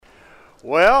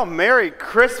Well, Merry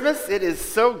Christmas. It is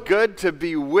so good to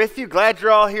be with you. Glad you're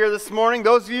all here this morning.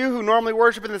 Those of you who normally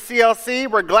worship in the CLC,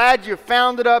 we're glad you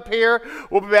found it up here.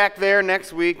 We'll be back there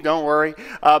next week, don't worry.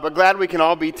 But glad we can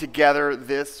all be together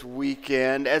this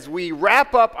weekend as we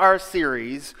wrap up our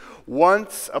series,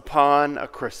 Once Upon a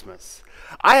Christmas.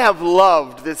 I have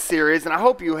loved this series, and I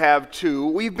hope you have too.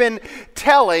 We've been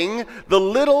telling the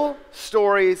little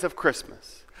stories of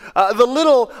Christmas. The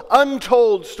little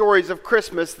untold stories of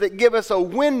Christmas that give us a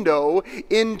window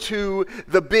into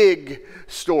the big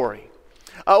story.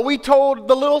 We told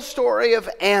the little story of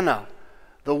Anna,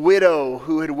 the widow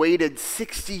who had waited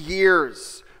 60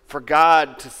 years for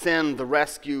God to send the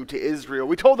rescue to Israel.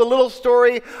 We told the little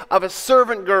story of a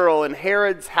servant girl in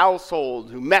Herod's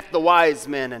household who met the wise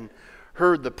men and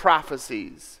heard the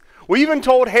prophecies. We even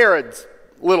told Herod's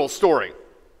little story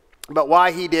about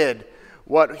why he did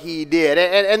what he did.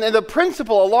 And the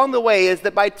principle along the way is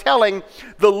that by telling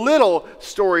the little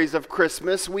stories of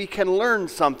Christmas, we can learn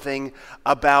something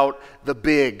about the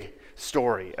big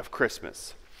story of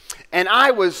Christmas. And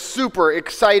I was super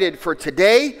excited for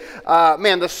today.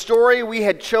 The story we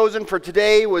had chosen for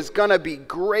today was going to be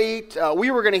great.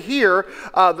 We were going to hear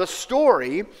the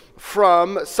story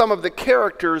from some of the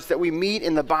characters that we meet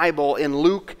in the Bible in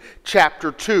Luke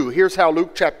chapter 2. Here's how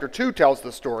Luke chapter 2 tells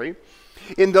the story.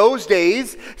 In those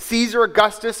days, Caesar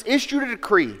Augustus issued a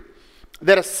decree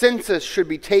that a census should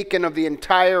be taken of the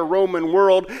entire Roman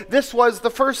world. This was the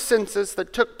first census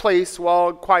that took place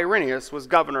while Quirinius was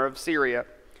governor of Syria.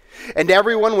 And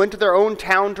everyone went to their own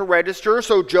town to register.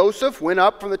 So Joseph went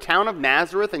up from the town of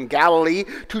Nazareth in Galilee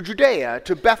to Judea,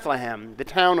 to Bethlehem, the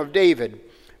town of David,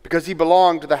 because he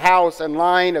belonged to the house and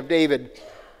line of David.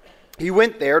 He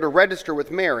went there to register with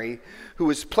Mary, who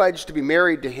was pledged to be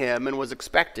married to him and was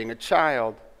expecting a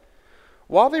child.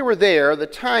 While they were there, the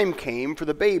time came for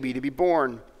the baby to be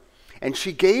born. And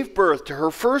she gave birth to her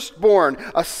firstborn,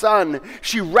 a son.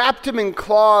 She wrapped him in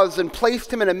cloths and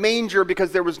placed him in a manger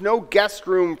because there was no guest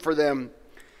room for them.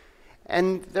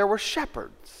 And there were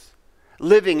shepherds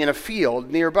living in a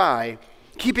field nearby,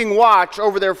 keeping watch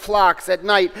over their flocks at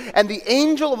night. And the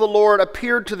angel of the Lord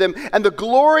appeared to them, and the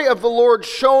glory of the Lord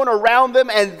shone around them,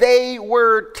 and they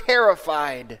were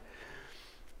terrified.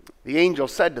 The angel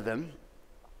said to them,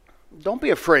 "Don't be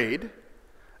afraid.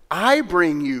 I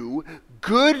bring you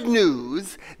good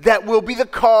news that will be the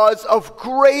cause of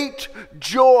great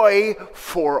joy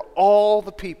for all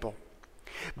the people.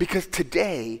 Because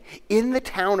today, in the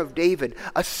town of David,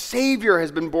 a Savior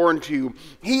has been born to you.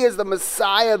 He is the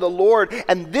Messiah, the Lord,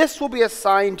 and this will be a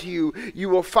sign to you. You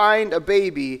will find a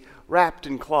baby wrapped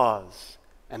in cloths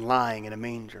and lying in a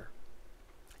manger."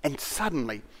 And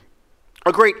suddenly,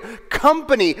 a great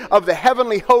company of the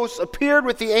heavenly hosts appeared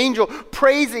with the angel,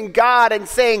 praising God and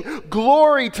saying,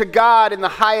 "Glory to God in the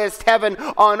highest heaven,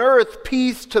 on earth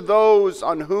peace to those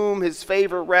on whom his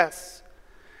favor rests."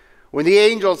 When the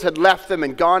angels had left them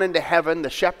and gone into heaven, the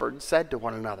shepherds said to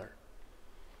one another,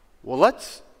 "Well,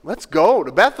 let's go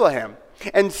to Bethlehem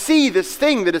and see this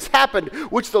thing that has happened,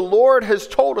 which the Lord has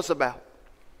told us about."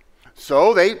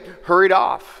 So they hurried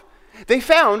off. They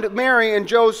found Mary and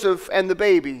Joseph and the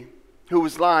baby, who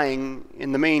was lying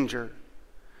in the manger.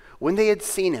 When they had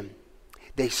seen him,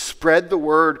 they spread the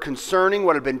word concerning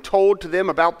what had been told to them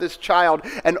about this child,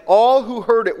 and all who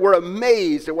heard it were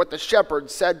amazed at what the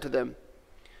shepherds said to them.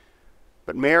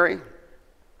 But Mary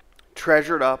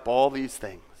treasured up all these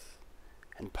things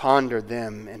and pondered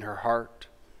them in her heart.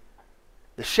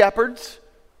 The shepherds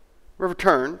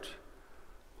returned,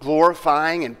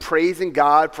 glorifying and praising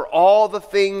God for all the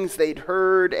things they'd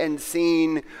heard and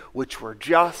seen, which were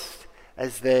just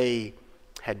as they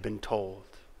had been told.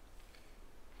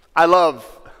 I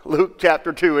love Luke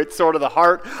chapter 2. It's sort of the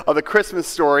heart of the Christmas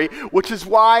story, which is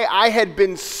why I had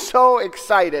been so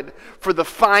excited for the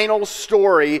final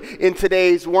story in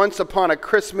today's Once Upon a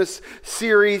Christmas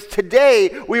series.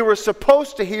 Today, we were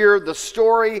supposed to hear the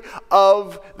story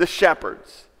of the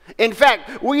shepherds. In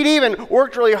fact, we'd even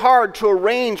worked really hard to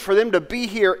arrange for them to be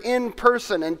here in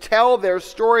person and tell their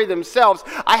story themselves.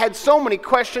 I had so many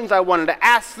questions I wanted to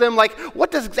ask them, like,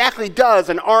 what exactly does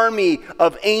an army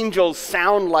of angels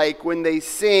sound like when they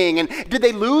sing? And did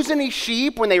they lose any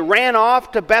sheep when they ran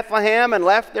off to Bethlehem and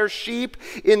left their sheep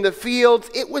in the fields?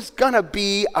 It was going to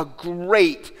be a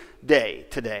great day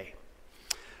today.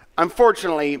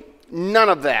 Unfortunately, none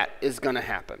of that is going to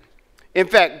happen. In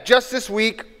fact, just this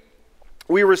week,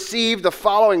 we received the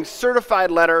following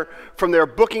certified letter from their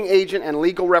booking agent and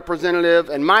legal representative,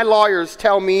 and my lawyers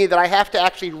tell me that I have to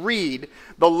actually read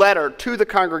the letter to the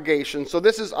congregation. So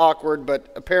this is awkward,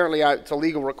 but apparently it's a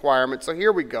legal requirement. So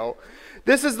here we go.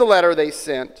 This is the letter they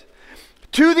sent.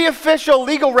 To the official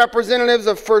legal representatives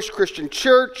of First Christian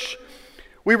Church,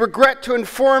 we regret to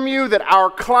inform you that our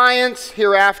clients,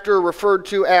 hereafter referred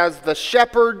to as the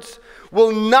shepherds,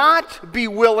 will not be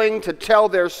willing to tell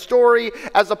their story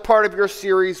as a part of your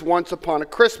series Once Upon a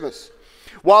Christmas.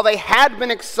 While they had been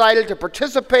excited to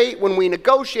participate when we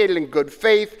negotiated in good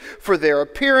faith for their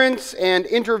appearance and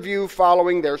interview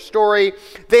following their story,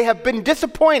 they have been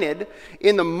disappointed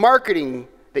in the marketing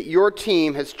that your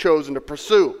team has chosen to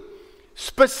pursue.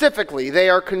 Specifically, they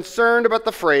are concerned about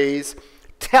the phrase,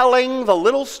 telling the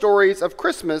little stories of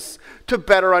Christmas to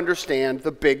better understand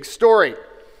the big story.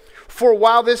 For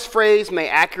while this phrase may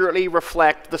accurately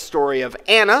reflect the story of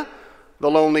Anna,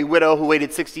 the lonely widow who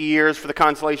waited 60 years for the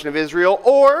consolation of Israel,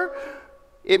 or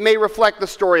it may reflect the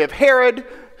story of Herod,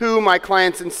 who my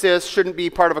clients insist shouldn't be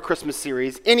part of a Christmas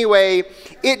series. Anyway,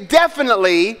 it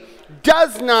definitely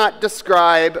does not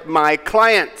describe my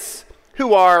clients,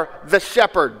 who are the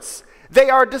shepherds. They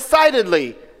are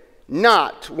decidedly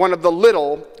not one of the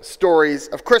little stories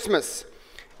of Christmas.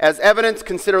 As evidence,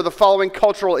 consider the following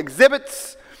cultural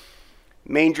exhibits: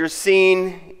 manger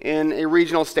scene in a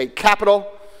regional state capital,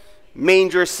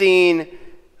 manger scene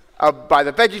by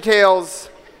the VeggieTales,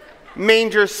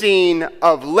 manger scene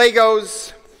of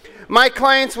Legos. My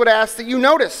clients would ask that you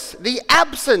notice the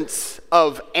absence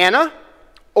of Anna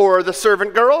or the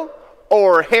servant girl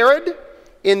or Herod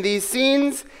in these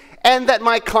scenes, and that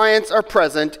my clients are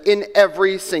present in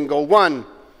every single one.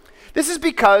 This is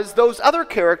because those other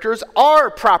characters are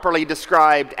properly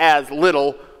described as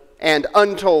little and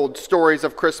untold stories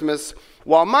of Christmas,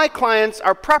 while my clients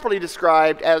are properly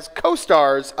described as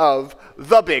co-stars of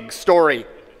The Big Story.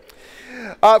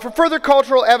 For further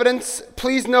cultural evidence,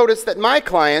 please notice that my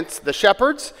clients, the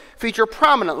shepherds, feature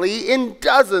prominently in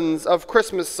dozens of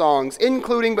Christmas songs,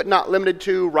 including but not limited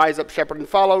to Rise Up, Shepherd and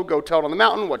Follow, Go Tell It on the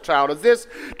Mountain, What Child Is This,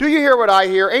 Do You Hear What I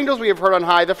Hear, Angels We Have Heard on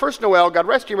High, The First Noel, God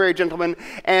Rest You Merry Gentlemen,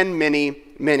 and many,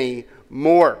 many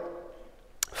more.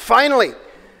 Finally,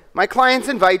 my clients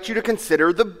invite you to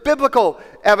consider the biblical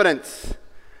evidence.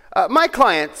 My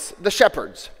clients, the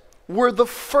shepherds, were the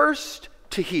first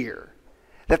to hear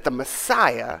that the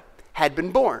Messiah had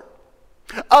been born.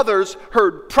 Others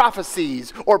heard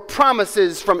prophecies or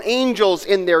promises from angels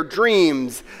in their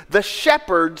dreams. The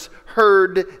shepherds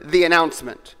heard the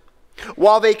announcement.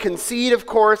 While they concede, of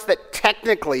course, that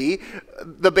technically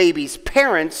the baby's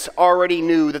parents already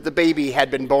knew that the baby had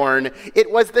been born,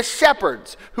 it was the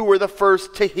shepherds who were the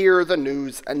first to hear the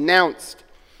news announced.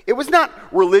 It was not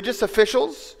religious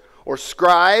officials or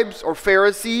scribes or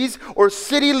Pharisees or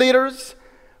city leaders,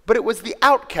 but it was the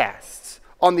outcasts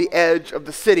on the edge of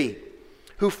the city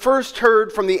who first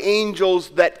heard from the angels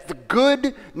that the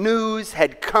good news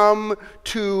had come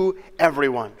to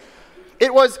everyone.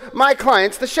 It was my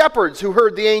clients, the shepherds, who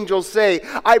heard the angels say,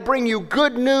 I bring you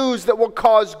good news that will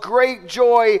cause great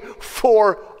joy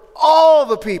for all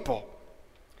the people.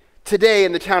 Today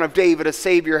in the town of David, a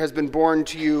Savior has been born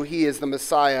to you. He is the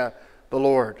Messiah, the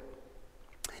Lord.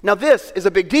 Now this is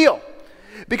a big deal,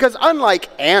 because unlike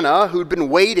Anna, who'd been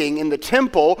waiting in the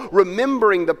temple,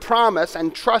 remembering the promise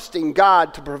and trusting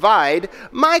God to provide,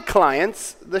 my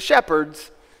clients, the shepherds,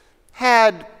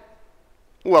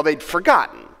 they'd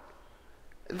forgotten.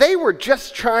 They were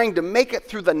just trying to make it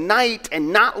through the night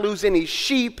and not lose any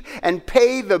sheep and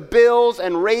pay the bills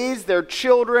and raise their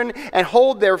children and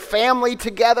hold their family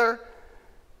together.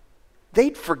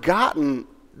 They'd forgotten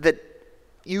that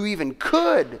you even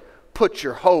could put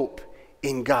your hope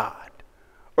in God,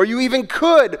 or you even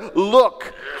could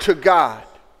look to God.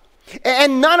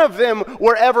 And none of them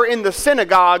were ever in the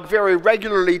synagogue very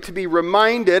regularly to be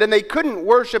reminded, and they couldn't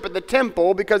worship at the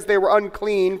temple because they were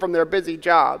unclean from their busy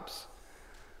jobs.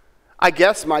 I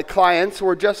guess my clients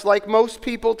were just like most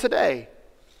people today.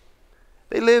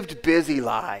 They lived busy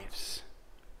lives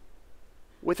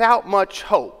without much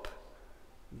hope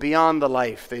beyond the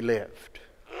life they lived.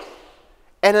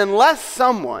 And unless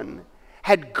someone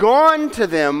had gone to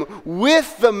them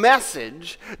with the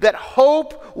message that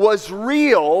hope was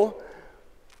real,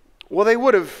 well, they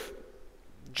would have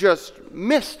just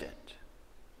missed it.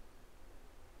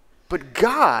 But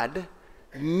God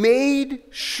made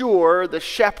sure the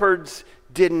shepherds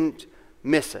didn't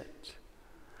miss it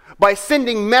by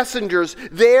sending messengers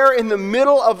there in the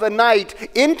middle of the night,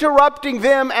 interrupting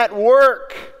them at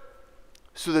work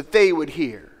so that they would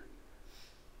hear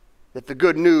that the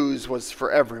good news was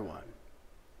for everyone.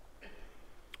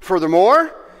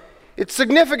 Furthermore, it's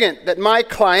significant that my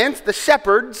clients, the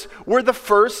shepherds, were the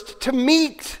first to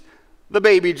meet the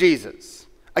baby Jesus.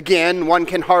 Again, one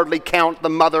can hardly count the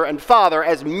mother and father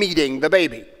as meeting the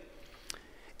baby.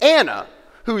 Anna,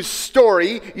 whose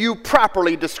story you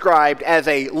properly described as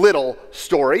a little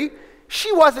story, she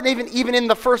wasn't even in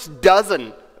the first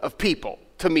dozen of people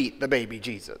to meet the baby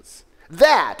Jesus.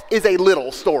 That is a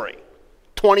little story.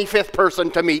 25th person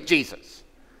to meet Jesus.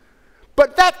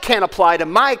 But that can't apply to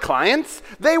my clients.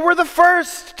 They were the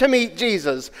first to meet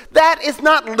Jesus. That is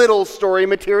not little story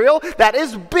material. That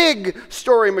is big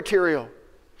story material.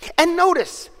 And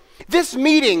notice, this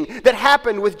meeting that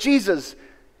happened with Jesus,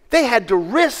 they had to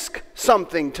risk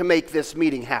something to make this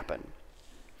meeting happen.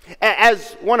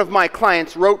 As one of my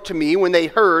clients wrote to me when they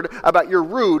heard about your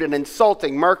rude and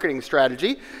insulting marketing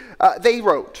strategy, they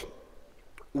wrote,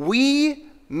 "We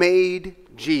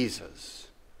made Jesus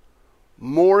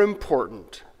more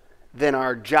important than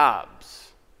our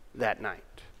jobs that night.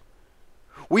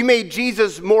 We made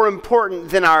Jesus more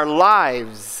important than our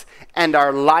lives and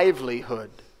our livelihood.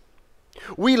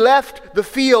 We left the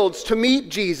fields to meet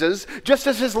Jesus just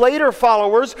as his later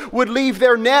followers would leave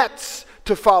their nets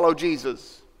to follow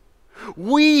Jesus.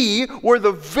 We were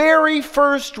the very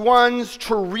first ones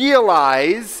to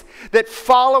realize that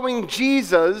following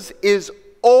Jesus is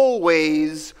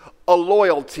always a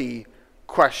loyalty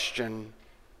question.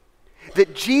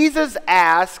 That Jesus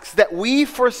asks that we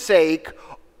forsake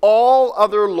all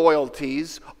other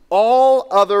loyalties, all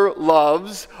other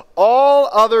loves, all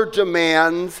other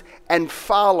demands, and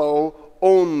follow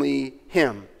only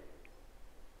him.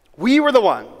 We were the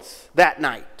ones that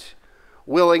night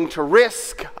willing to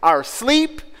risk our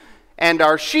sleep and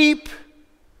our sheep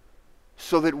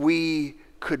so that we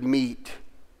could meet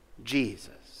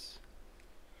Jesus."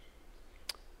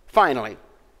 Finally,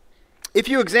 if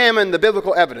you examine the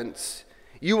biblical evidence,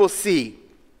 you will see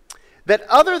that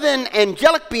other than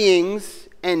angelic beings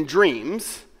and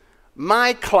dreams,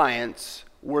 my clients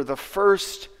were the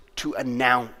first to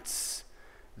announce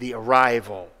the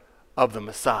arrival of the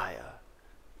Messiah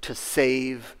to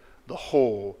save the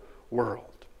whole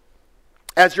world.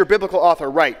 As your biblical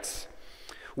author writes,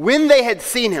 when they had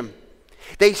seen him,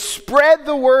 they spread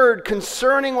the word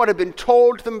concerning what had been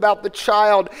told to them about the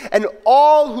child, and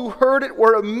all who heard it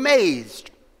were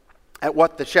amazed at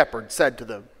what the shepherds said to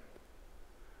them.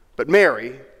 But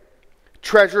Mary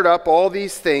treasured up all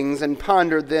these things and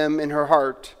pondered them in her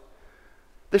heart.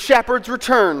 The shepherds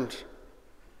returned,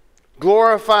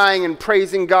 glorifying and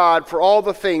praising God for all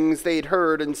the things they had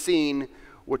heard and seen,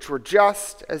 which were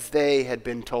just as they had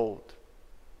been told.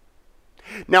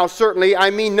 Now, certainly, I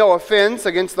mean no offense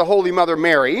against the Holy Mother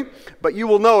Mary, but you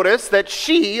will notice that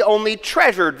she only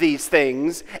treasured these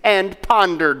things and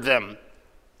pondered them.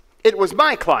 It was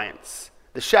my clients,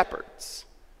 the shepherds,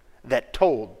 that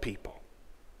told people.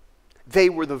 They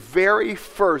were the very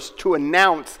first to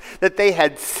announce that they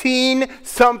had seen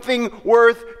something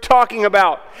worth talking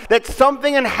about, that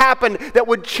something had happened that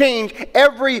would change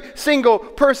every single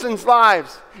person's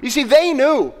lives. You see, they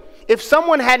knew if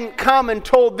someone hadn't come and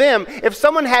told them, if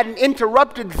someone hadn't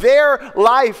interrupted their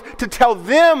life to tell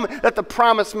them that the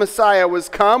promised Messiah was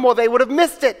come, well, they would have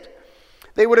missed it.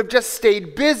 They would have just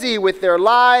stayed busy with their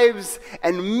lives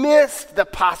and missed the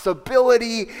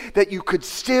possibility that you could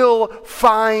still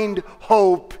find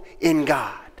hope in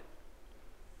God.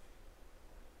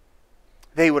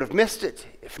 They would have missed it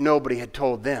if nobody had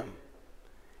told them.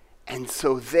 And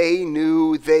so they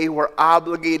knew they were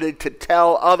obligated to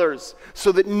tell others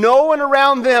so that no one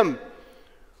around them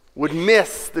would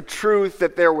miss the truth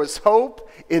that there was hope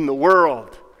in the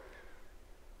world,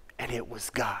 and it was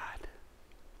God.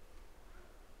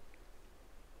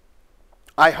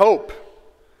 I hope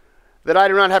that I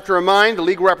do not have to remind the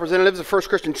legal representatives of First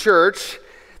Christian Church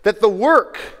that the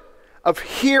work of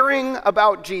hearing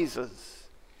about Jesus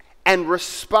and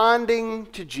responding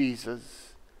to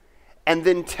Jesus and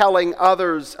then telling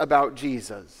others about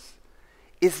Jesus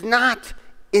is not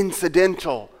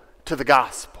incidental to the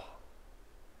gospel.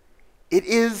 It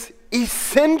is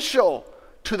essential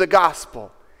to the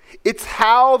gospel. It's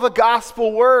how the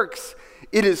gospel works.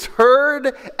 It is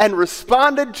heard and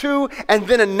responded to and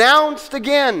then announced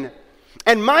again.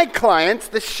 And my clients,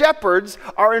 the shepherds,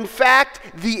 are in fact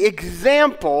the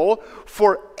example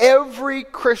for every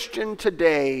Christian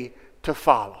today to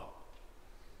follow.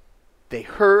 They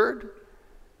heard,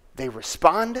 they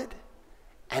responded,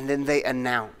 and then they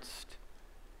announced.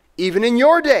 Even in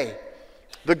your day,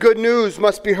 the good news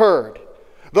must be heard.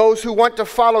 Those who want to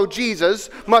follow Jesus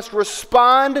must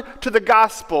respond to the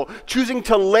gospel, choosing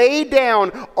to lay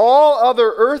down all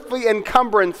other earthly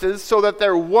encumbrances so that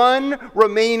their one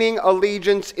remaining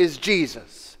allegiance is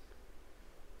Jesus.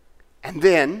 And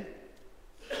then,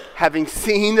 having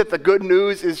seen that the good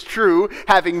news is true,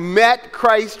 having met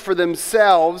Christ for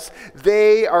themselves,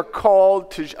 they are called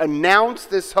to announce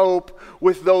this hope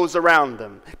with those around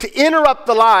them, to interrupt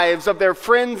the lives of their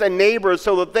friends and neighbors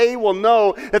so that they will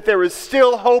know that there is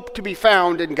still hope to be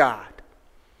found in God.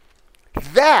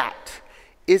 That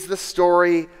is the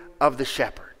story of the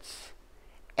shepherds.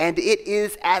 And it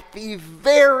is at the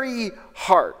very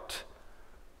heart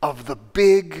of the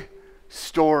big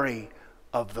story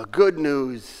of the good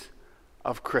news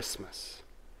of Christmas.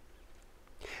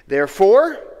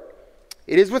 Therefore,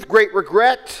 it is with great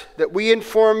regret that we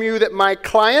inform you that my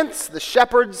clients, the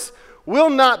shepherds, will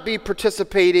not be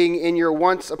participating in your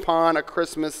Once Upon a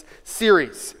Christmas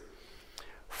series,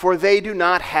 for they do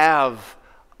not have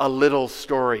a little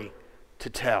story to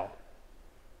tell.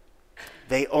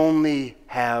 They only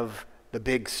have the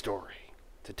big story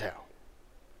to tell.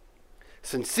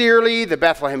 Sincerely, the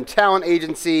Bethlehem Talent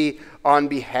Agency on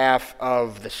behalf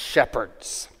of the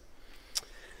shepherds.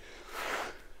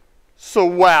 So,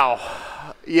 wow.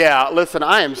 Yeah, listen,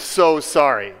 I am so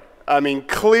sorry. I mean,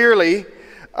 clearly,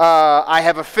 I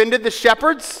have offended the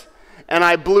shepherds, and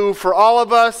I blew for all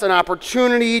of us an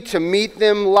opportunity to meet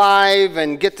them live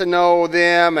and get to know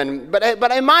them.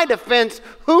 But in my defense,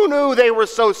 who knew they were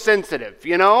so sensitive,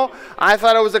 you know? I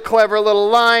thought it was a clever little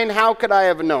line. How could I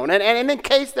have known? And in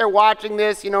case they're watching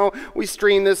this, you know, we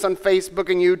stream this on Facebook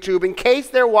and YouTube. In case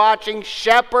they're watching,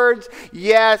 shepherds,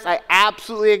 yes, I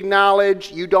absolutely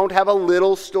acknowledge you don't have a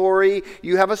little story.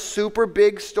 You have a super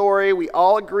big story. We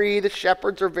all agree the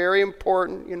shepherds are very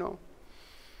important, you know.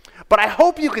 But I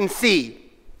hope you can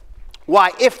see why,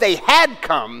 if they had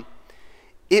come,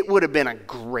 it would have been a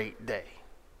great day.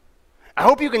 I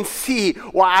hope you can see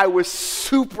why I was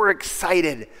super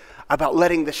excited about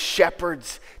letting the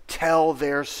shepherds tell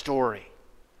their story.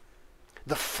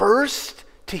 The first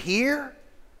to hear,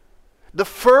 the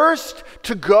first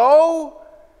to go,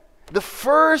 the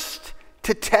first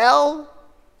to tell.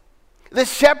 The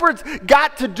shepherds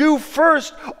got to do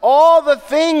first all the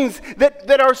things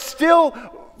that are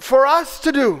still for us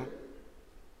to do,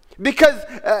 because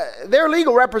their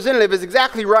legal representative is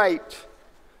exactly right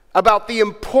about the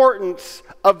importance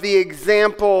of the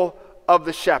example of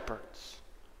the shepherds.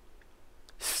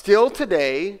 Still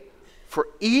today, for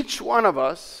each one of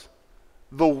us,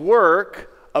 the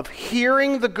work of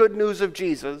hearing the good news of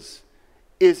Jesus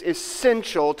is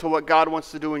essential to what God wants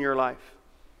to do in your life.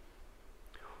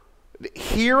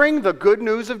 Hearing the good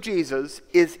news of Jesus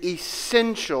is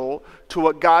essential to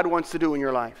what God wants to do in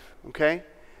your life, okay?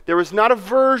 There is not a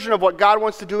version of what God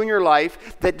wants to do in your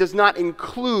life that does not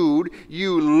include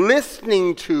you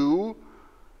listening to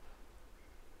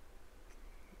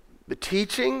the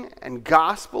teaching and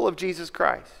gospel of Jesus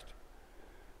Christ.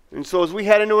 And so as we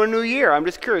head into a new year, I'm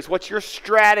just curious, what's your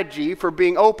strategy for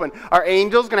being open? Are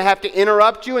angels going to have to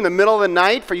interrupt you in the middle of the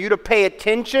night for you to pay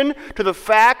attention to the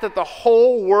fact that the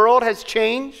whole world has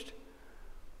changed?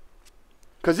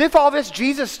 Because if all this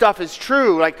Jesus stuff is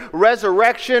true, like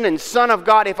resurrection and Son of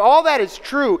God, if all that is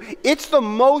true, it's the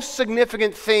most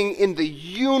significant thing in the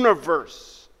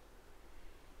universe.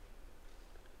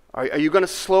 Are you going to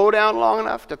slow down long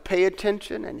enough to pay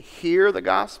attention and hear the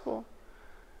gospel?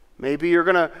 Maybe you're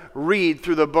going to read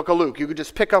through the book of Luke. You could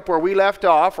just pick up where we left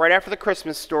off right after the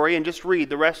Christmas story and just read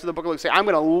the rest of the book of Luke. Say, I'm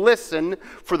going to listen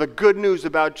for the good news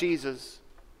about Jesus.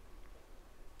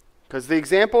 Because the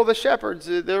example of the shepherds,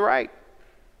 they're right.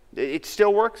 It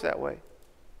still works that way.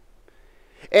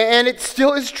 And it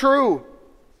still is true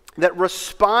that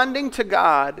responding to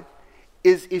God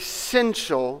is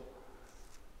essential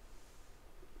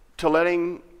to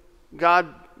letting God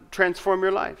transform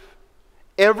your life.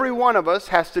 Every one of us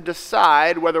has to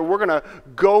decide whether we're going to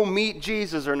go meet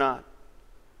Jesus or not.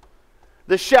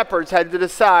 The shepherds had to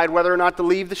decide whether or not to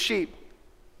leave the sheep.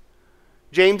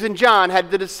 James and John had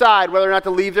to decide whether or not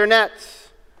to leave their nets.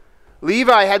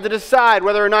 Levi had to decide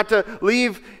whether or not to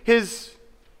leave his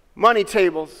money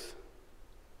tables.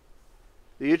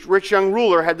 The rich young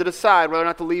ruler had to decide whether or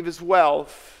not to leave his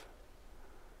wealth.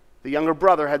 The younger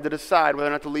brother had to decide whether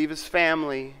or not to leave his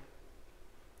family.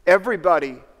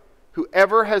 Everybody who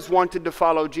ever has wanted to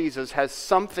follow Jesus has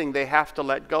something they have to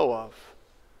let go of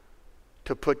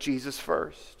to put Jesus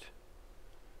first.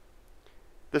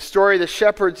 The story of the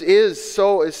shepherds is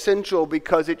so essential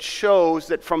because it shows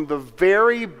that from the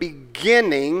very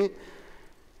beginning,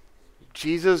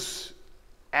 Jesus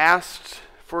asked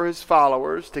for his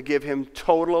followers to give him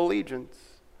total allegiance.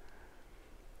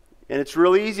 And it's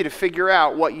really easy to figure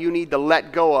out what you need to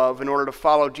let go of in order to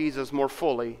follow Jesus more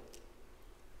fully.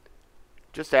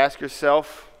 Just ask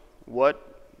yourself,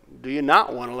 what do you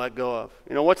not want to let go of?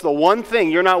 You know, what's the one thing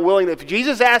you're not willing to... If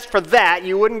Jesus asked for that,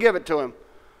 you wouldn't give it to him.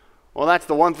 Well, that's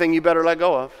the one thing you better let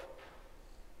go of.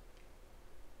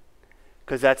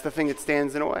 Because that's the thing that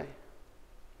stands in the way.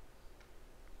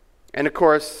 And of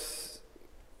course,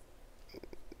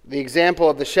 the example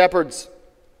of the shepherds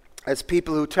as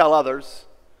people who tell others,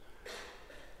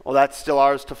 well, that's still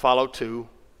ours to follow too.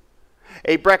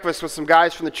 Ate breakfast with some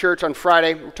guys from the church on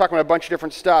Friday. We're talking about a bunch of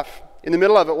different stuff. In the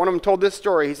middle of it, one of them told this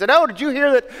story. He said, "Oh, did you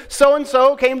hear that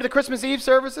so-and-so came to the Christmas Eve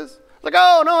services?" Like,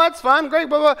 "Oh, no, that's fun, great,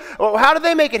 blah, blah." "Well, how did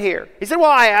they make it here?" He said,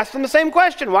 "Well, I asked them the same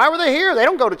question. Why were they here? They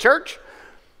don't go to church."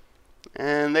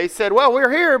 And they said, "Well,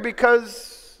 we're here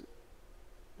because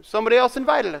somebody else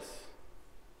invited us."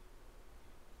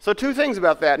 So 2 things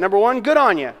about that. Number 1, good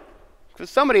on you, because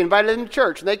somebody invited them to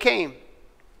church and they came.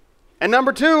 And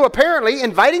number 2, apparently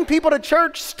inviting people to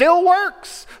church still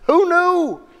works. Who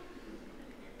knew?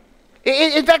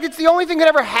 In fact, it's the only thing that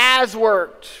ever has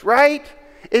worked, right?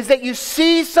 Is that you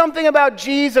see something about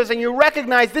Jesus and you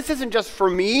recognize this isn't just for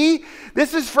me,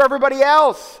 this is for everybody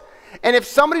else. And if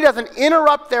somebody doesn't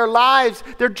interrupt their lives,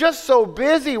 they're just so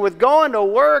busy with going to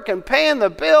work and paying the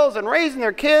bills and raising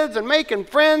their kids and making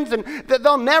friends, and that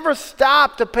they'll never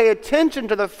stop to pay attention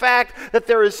to the fact that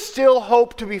there is still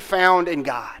hope to be found in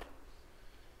God.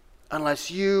 Unless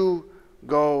you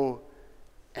go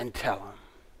and tell them.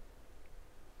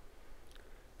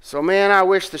 So man, I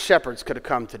wish the shepherds could have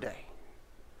come today,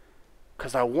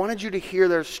 because I wanted you to hear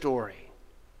their story.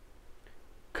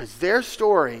 Because their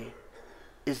story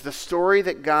is the story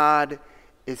that God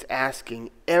is asking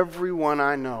everyone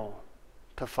I know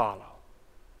to follow,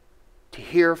 to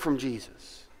hear from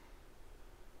Jesus,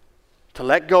 to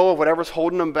let go of whatever's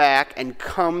holding them back and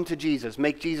come to Jesus,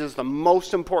 make Jesus the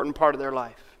most important part of their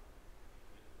life,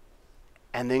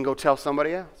 and then go tell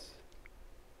somebody else.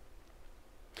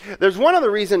 There's one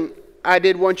other reason I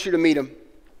did want you to meet him.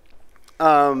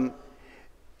 And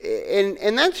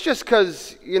that's just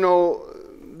because,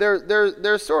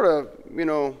 they're sort of,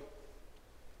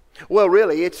 well,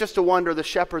 really, it's just a wonder the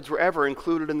shepherds were ever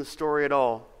included in the story at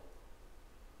all.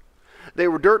 They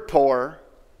were dirt poor.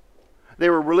 They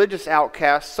were religious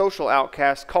outcasts, social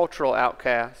outcasts, cultural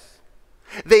outcasts.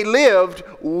 They lived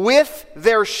with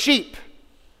their sheep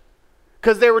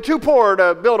because they were too poor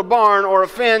to build a barn or a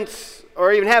fence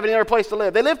or even have any other place to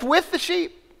live. They lived with the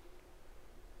sheep.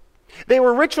 They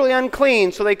were ritually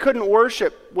unclean, so they couldn't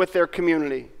worship with their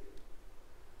community.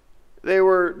 They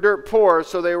were dirt poor,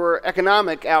 so they were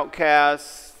economic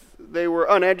outcasts. They were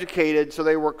uneducated, so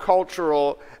they were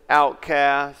cultural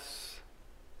outcasts.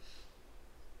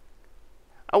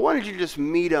 I wanted you to just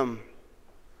meet them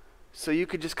so you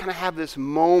could just kind of have this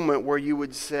moment where you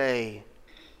would say,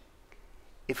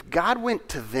 if God went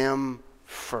to them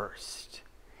first,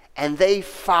 and they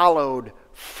followed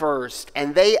first,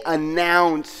 and they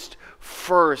announced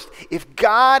first, if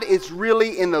God is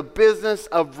really in the business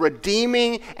of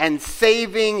redeeming and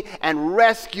saving and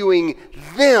rescuing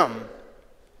them,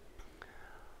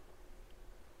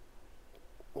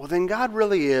 well, then God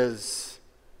really is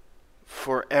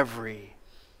for everybody.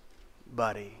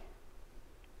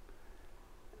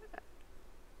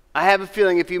 I have a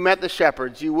feeling if you met the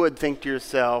shepherds, you would think to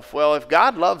yourself, well, if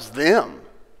God loves them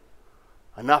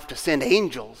enough to send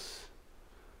angels,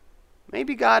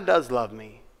 maybe God does love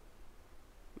me.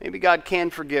 Maybe God can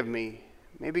forgive me.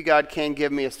 Maybe God can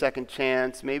give me a second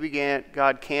chance. Maybe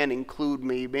God can include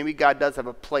me. Maybe God does have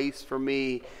a place for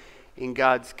me in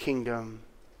God's kingdom.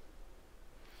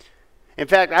 In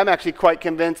fact, I'm actually quite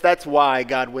convinced that's why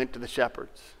God went to the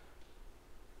shepherds.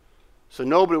 So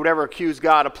nobody would ever accuse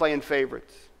God of playing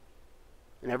favorites.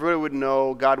 And everybody would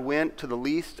know God went to the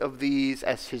least of these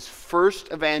as his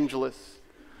first evangelists,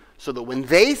 so that when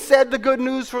they said the good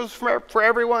news was for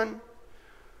everyone,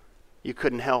 you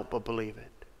couldn't help but believe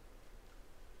it.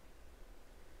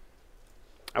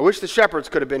 I wish the shepherds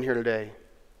could have been here today,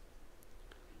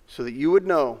 so that you would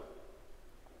know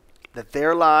that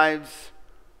their lives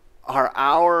are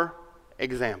our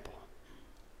example.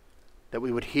 That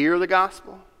we would hear the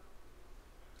gospel,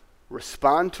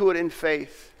 respond to it in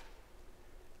faith,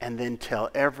 and then tell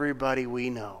everybody we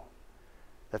know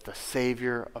that the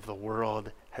Savior of the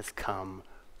world has come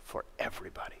for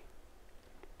everybody.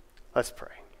 Let's pray.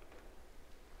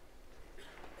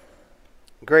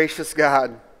 Gracious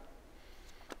God,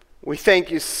 we thank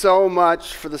you so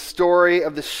much for the story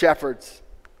of the shepherds.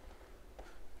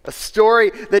 A story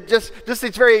that just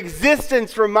its very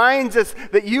existence reminds us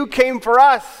that you came for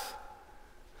us.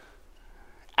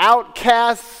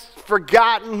 Outcasts,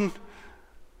 forgotten,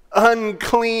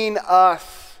 unclean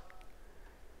us.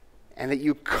 And that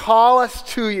you call us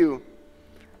to you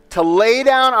to lay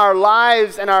down our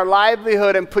lives and our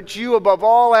livelihood and put you above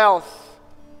all else.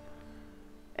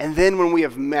 And then when we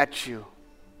have met you,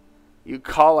 you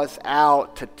call us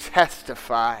out to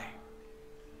testify.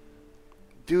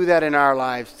 Do that in our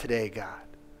lives today, God.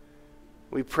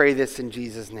 We pray this in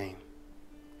Jesus' name.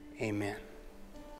 Amen.